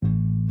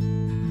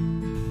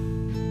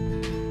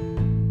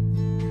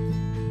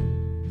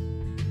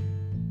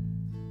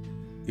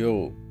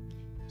Yo,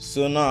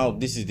 so now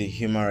this is the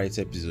human rights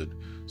episode.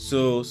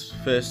 So,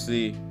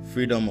 firstly,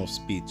 freedom of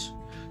speech.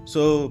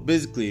 So,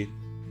 basically,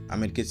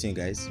 I'm educating you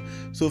guys.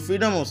 So,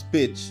 freedom of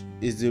speech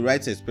is the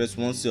right to express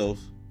oneself,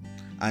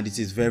 and it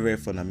is very, very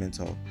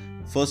fundamental,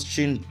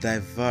 fostering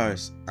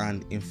diverse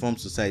and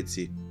informed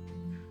society.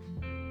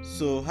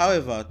 So,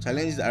 however,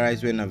 challenges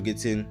arise when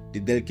navigating the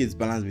delicate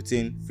balance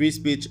between free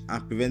speech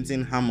and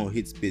preventing harm or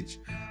hate speech.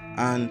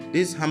 And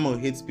this harm or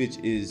hate speech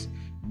is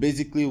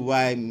basically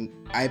why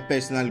I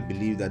personally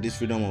believe that this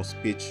freedom of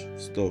speech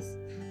stuff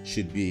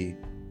should be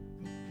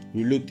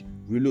relooked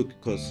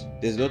because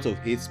there's a lot of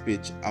hate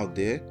speech out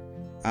there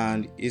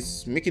and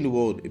it's making the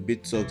world a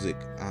bit toxic.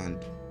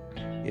 And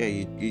yeah,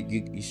 you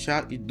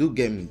do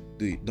get me,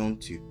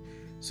 don't you?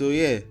 So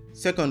yeah,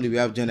 secondly, we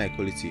have gender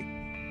equality.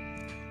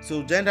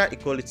 So gender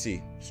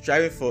equality,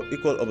 striving for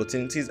equal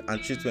opportunities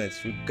and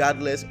treatments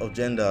regardless of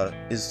gender,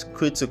 is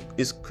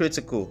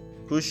critical,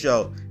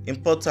 crucial,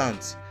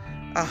 important.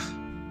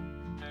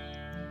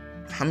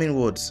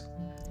 Words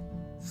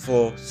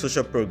for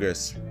social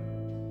progress.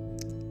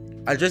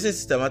 Addressing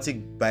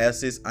systematic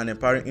biases and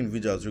empowering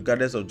individuals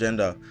regardless of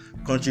gender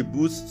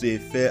contributes to a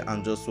fair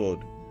and just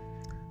world.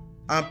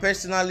 And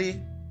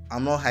personally,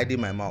 I'm not hiding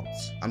my mouth.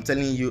 I'm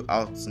telling you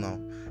out now.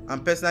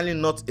 I'm personally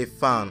not a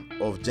fan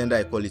of gender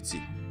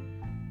equality.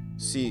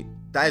 See,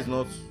 that is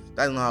not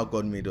how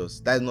God made us.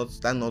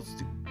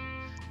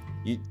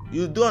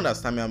 You do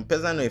understand me. I'm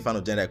personally not a fan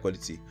of gender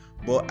equality,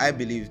 but I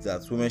believe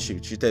that women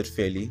should be treated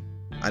fairly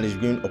and is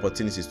given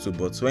opportunities too.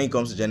 But when it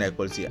comes to gender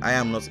equality, I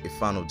am not a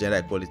fan of gender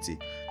equality.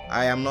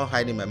 I am not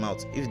hiding my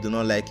mouth. If you do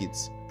not like it,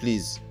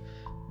 please,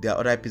 there are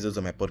other episodes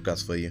of my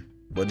podcast for you.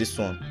 But this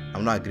one,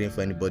 I'm not agreeing for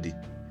anybody.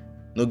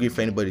 No agree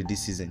for anybody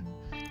this season.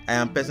 I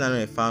am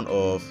personally a fan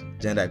of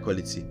gender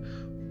equality.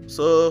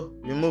 So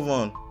we move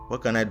on.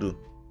 What can I do?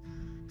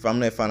 If I'm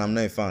not a fan, I'm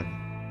not a fan.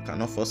 You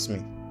cannot force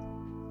me.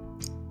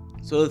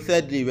 So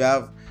thirdly, we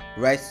have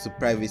rights to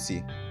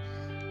privacy.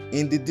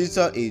 In the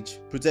digital age,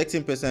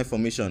 protecting personal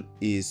information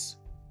is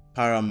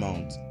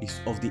paramount. It's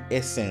of the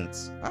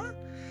essence.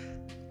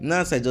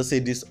 Now, as I just say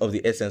this of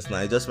the essence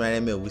now, it just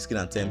reminded me of Whiskey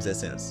and Thames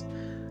essence.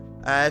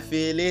 I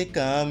feel it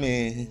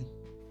coming,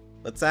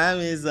 but time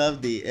is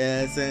of the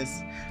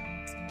essence.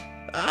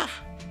 I'm not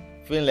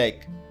feeling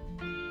like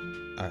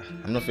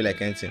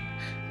anything.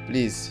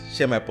 Please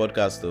share my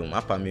podcast though.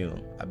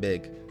 I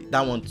beg.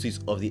 That one too is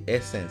of the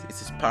essence. It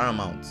is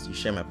paramount. You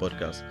share my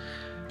podcast.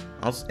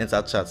 I want to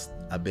enter chats.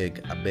 I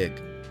beg.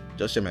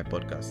 Just share my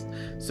podcast.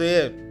 So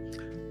yeah,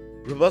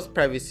 robust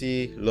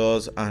privacy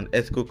laws and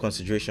ethical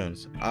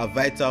considerations are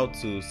vital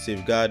to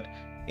safeguard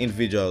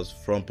individuals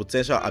from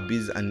potential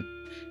abuse and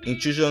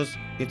intrusions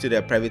into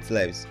their private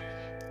lives.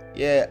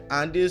 Yeah,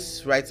 and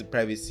this right to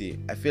privacy,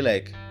 I feel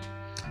like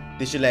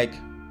they should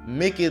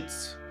make it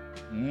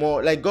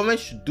more, government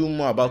should do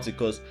more about it,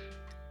 because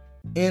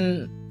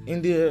in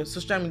the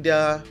social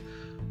media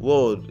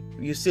world,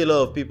 you see a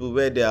lot of people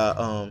where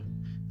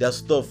their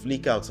stuff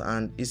leak out,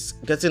 and it's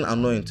getting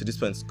annoying to this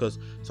point because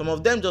some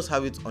of them just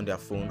have it on their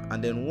phone,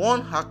 and then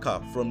one hacker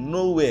from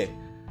nowhere,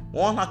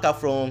 one hacker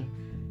from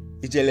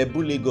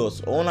Ijelebu,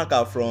 Lagos, or one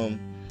hacker from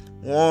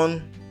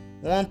one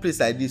place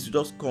like this will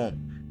just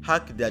come,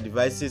 hack their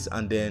devices,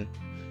 and then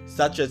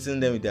start threatening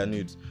them with their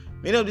nudes.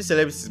 Many of these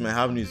celebrities might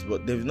have news,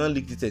 but they've not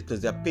leaked it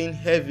because they're paying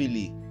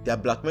heavily. They're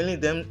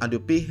blackmailing them, and they'll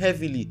pay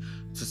heavily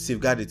to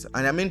safeguard it.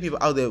 And there are many people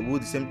out there who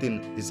the same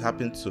thing is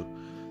happening to.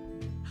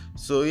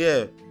 So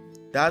yeah,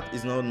 that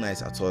is not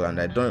nice at all, and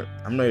I'm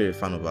not really a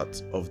fan of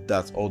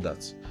all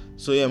that.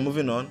 So yeah,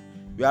 moving on,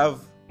 we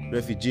have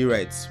refugee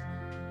rights.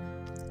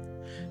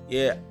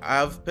 Yeah,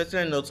 I've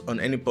personally not on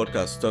any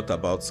podcast talked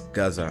about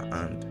Gaza,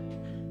 and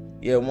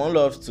yeah, one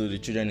love to the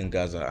children in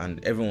Gaza and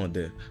everyone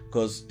there,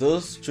 because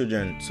those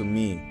children to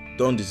me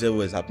don't deserve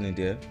what is happening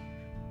there.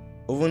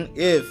 Even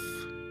if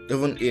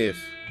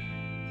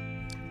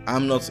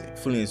I'm not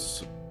fully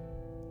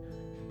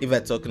if I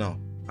talk now,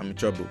 I'm in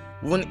trouble.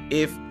 Even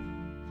if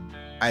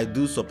I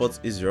do support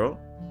Israel,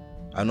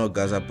 I know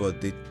Gaza,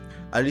 but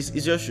at least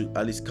Israel should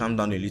at least calm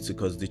down a little,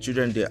 because the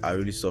children there are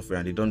really suffering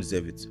and they don't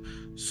deserve it.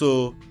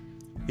 So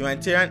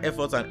humanitarian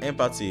efforts and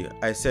empathy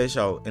are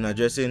essential in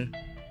addressing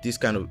these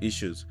kind of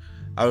issues.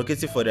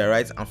 Advocating for their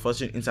rights and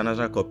fostering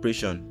international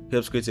cooperation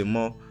helps create a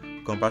more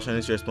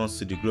compassionate response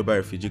to the global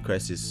refugee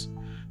crisis.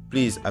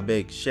 Please, I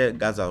beg, share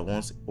Gaza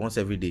once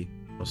every day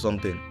or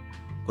something,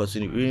 because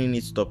we really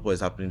need to stop what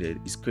is happening there.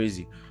 It's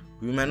crazy.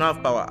 We might not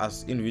have power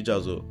as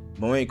individuals, but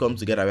when we come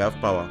together, we have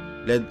power.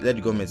 Let the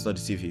government not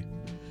deceive you.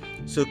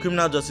 So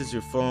criminal justice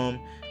reform,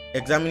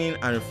 examining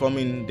and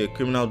reforming the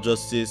criminal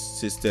justice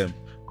system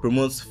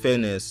promotes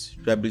fairness,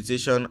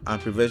 rehabilitation,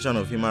 and prevention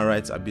of human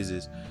rights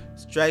abuses.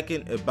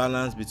 Striking a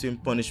balance between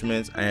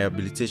punishment and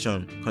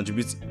rehabilitation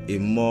contributes a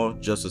more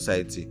just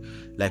society,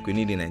 like we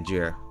need in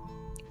Nigeria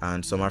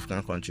and some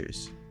African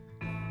countries.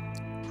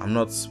 I'm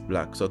not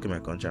black, so okay, my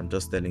country. I'm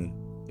just telling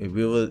you,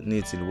 we will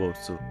need it in the world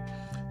too.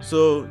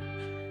 So,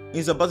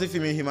 in supporting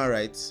female human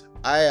rights,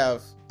 I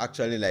have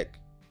actually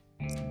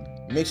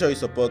Make sure you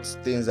support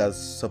things that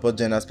support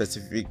gender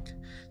specific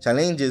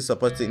challenges,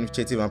 supporting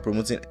initiative and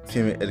promoting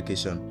female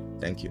education.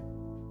 Thank you.